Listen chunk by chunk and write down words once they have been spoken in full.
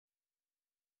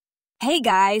Hey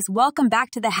guys, welcome back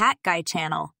to the Hack Guy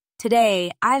channel. Today,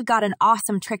 I've got an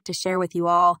awesome trick to share with you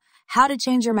all, how to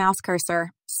change your mouse cursor.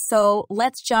 So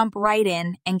let's jump right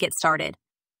in and get started.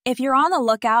 If you're on the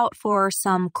lookout for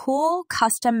some cool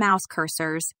custom mouse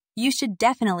cursors, you should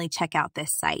definitely check out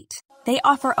this site. They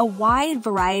offer a wide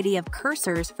variety of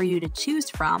cursors for you to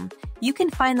choose from. You can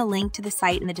find the link to the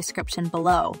site in the description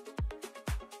below.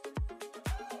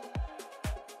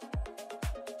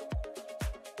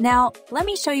 Now, let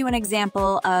me show you an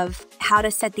example of how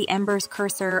to set the Embers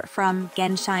cursor from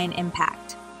Genshin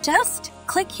Impact. Just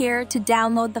click here to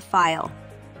download the file.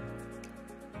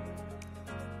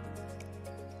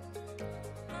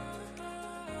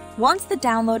 Once the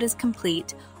download is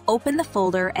complete, open the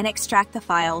folder and extract the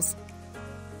files.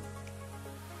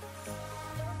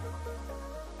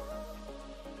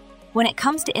 When it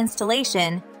comes to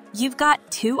installation, you've got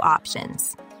two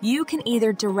options. You can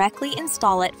either directly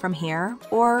install it from here,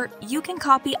 or you can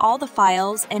copy all the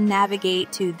files and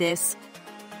navigate to this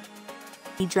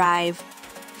drive,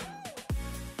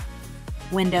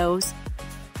 Windows,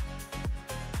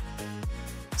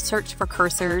 search for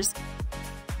cursors,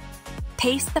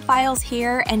 paste the files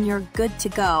here, and you're good to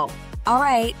go. All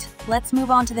right, let's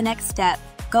move on to the next step.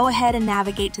 Go ahead and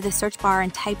navigate to the search bar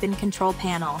and type in Control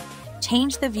Panel.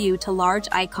 Change the view to large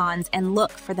icons and look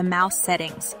for the mouse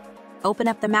settings. Open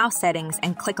up the mouse settings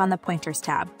and click on the Pointers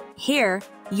tab. Here,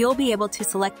 you'll be able to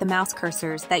select the mouse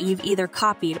cursors that you've either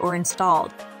copied or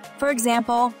installed. For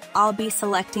example, I'll be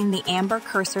selecting the Amber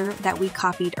cursor that we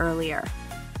copied earlier.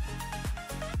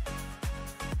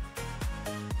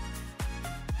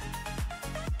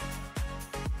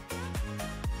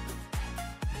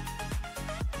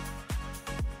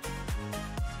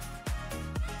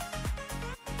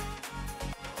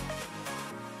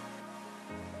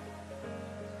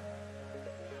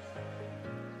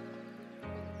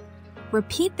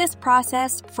 Repeat this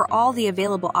process for all the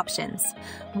available options.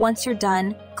 Once you're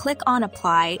done, click on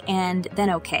Apply and then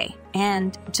OK.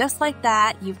 And just like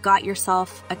that, you've got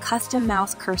yourself a custom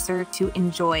mouse cursor to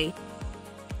enjoy.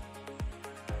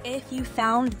 If you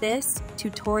found this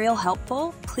tutorial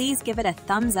helpful, please give it a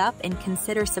thumbs up and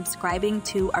consider subscribing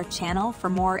to our channel for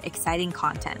more exciting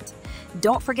content.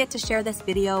 Don't forget to share this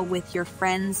video with your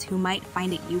friends who might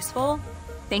find it useful.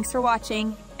 Thanks for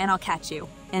watching, and I'll catch you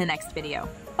in the next video.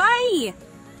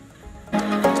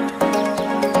 Bye!